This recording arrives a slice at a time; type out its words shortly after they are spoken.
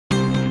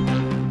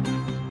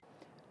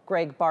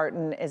Greg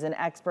Barton is an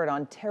expert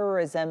on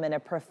terrorism and a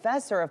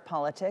professor of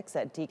politics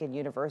at Deakin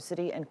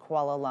University in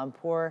Kuala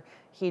Lumpur.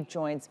 He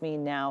joins me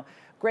now.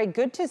 Greg,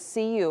 good to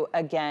see you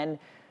again.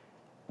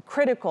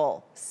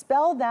 Critical.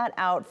 Spell that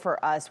out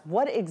for us.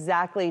 What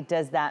exactly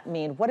does that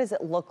mean? What does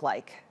it look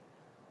like?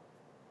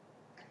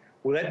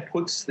 Well, that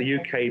puts the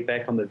UK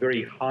back on the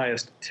very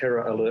highest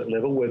terror alert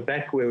level. We're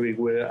back where we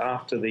were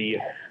after the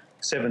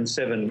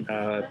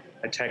 7/7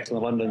 attacks on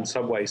the London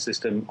subway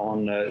system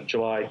on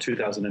July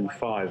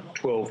 2005,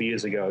 12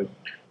 years ago.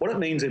 What it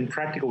means in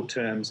practical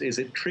terms is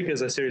it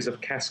triggers a series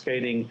of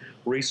cascading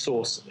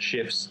resource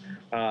shifts.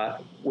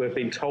 We've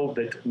been told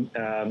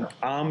that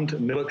armed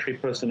military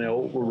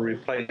personnel will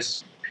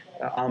replace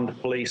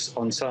armed police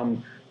on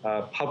some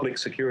public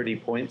security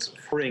points,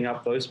 freeing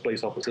up those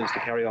police officers to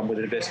carry on with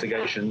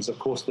investigations. Of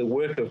course, the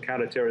work of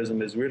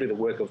counterterrorism is really the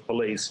work of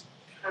police.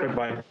 But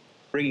by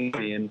bringing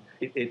in,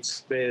 it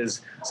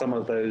spares some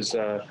of those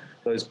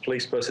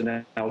police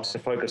personnel to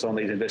focus on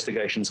these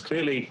investigations.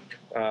 Clearly,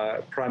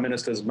 Prime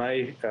Minister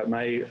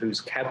May,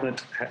 whose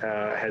cabinet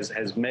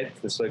has met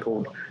the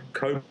so-called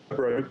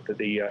COBRA,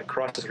 the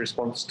crisis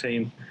response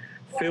team,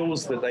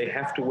 feels that they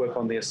have to work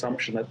on the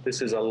assumption that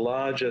this is a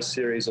larger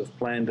series of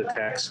planned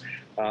attacks.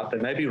 They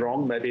may be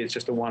wrong, maybe it's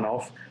just a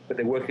one-off, but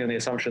they're working on the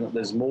assumption that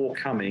there's more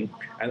coming,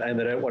 and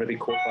they don't want to be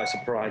caught by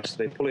surprise.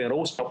 They're pulling out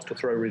all stops to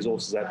throw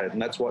resources at it,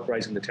 and that's what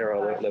raising the terror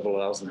alert level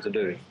allows them to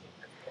do.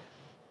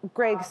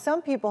 Greg,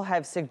 some people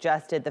have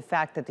suggested the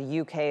fact that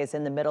the UK is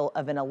in the middle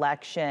of an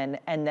election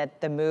and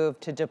that the move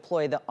to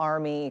deploy the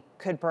army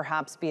could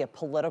perhaps be a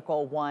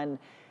political one.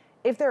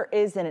 If there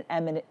is an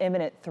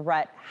imminent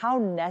threat, how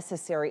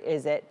necessary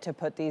is it to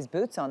put these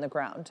boots on the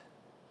ground?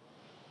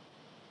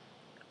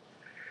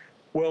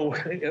 Well,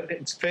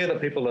 it's fair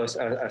that people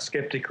are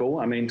sceptical.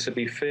 I mean, to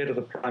be fair to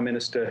the Prime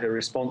Minister, her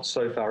response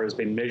so far has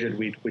been measured.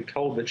 We're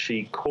told that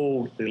she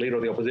called the Leader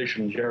of the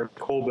Opposition, Jeremy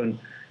Corbyn,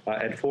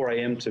 at 4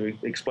 a.m. to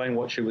explain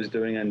what she was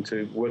doing and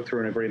to work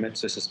through an agreement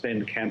to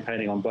suspend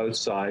campaigning on both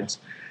sides.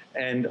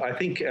 And I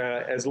think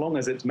as long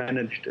as it's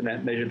managed in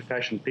that measured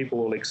fashion, people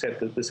will accept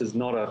that this is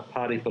not a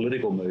party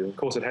political move. Of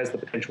course, it has the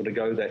potential to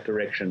go that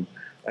direction.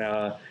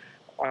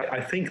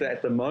 I think that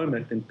at the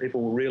moment, and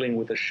people were reeling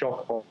with the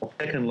shock of the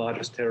second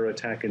largest terror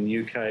attack in the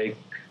UK,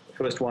 the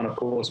first one, of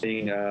course,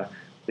 being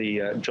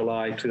the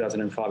July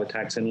 2005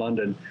 attacks in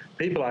London,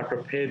 people are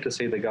prepared to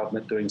see the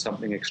government doing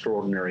something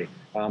extraordinary.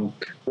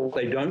 What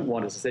they don't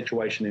want is a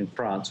situation in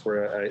France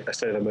where a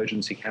state of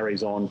emergency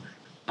carries on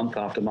month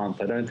after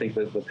month. I don't think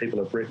that the people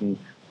of Britain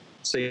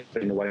see it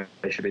in the way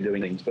they should be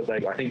doing things, but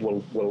they, I think,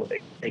 will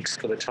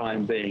for the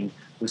time being,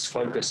 was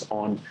focus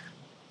on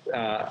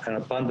an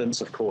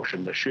abundance of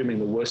caution, assuming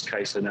the worst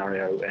case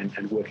scenario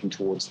and working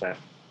towards that.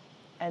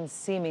 And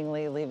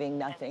seemingly leaving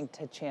nothing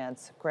to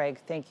chance. Greg,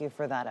 thank you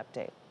for that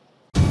update.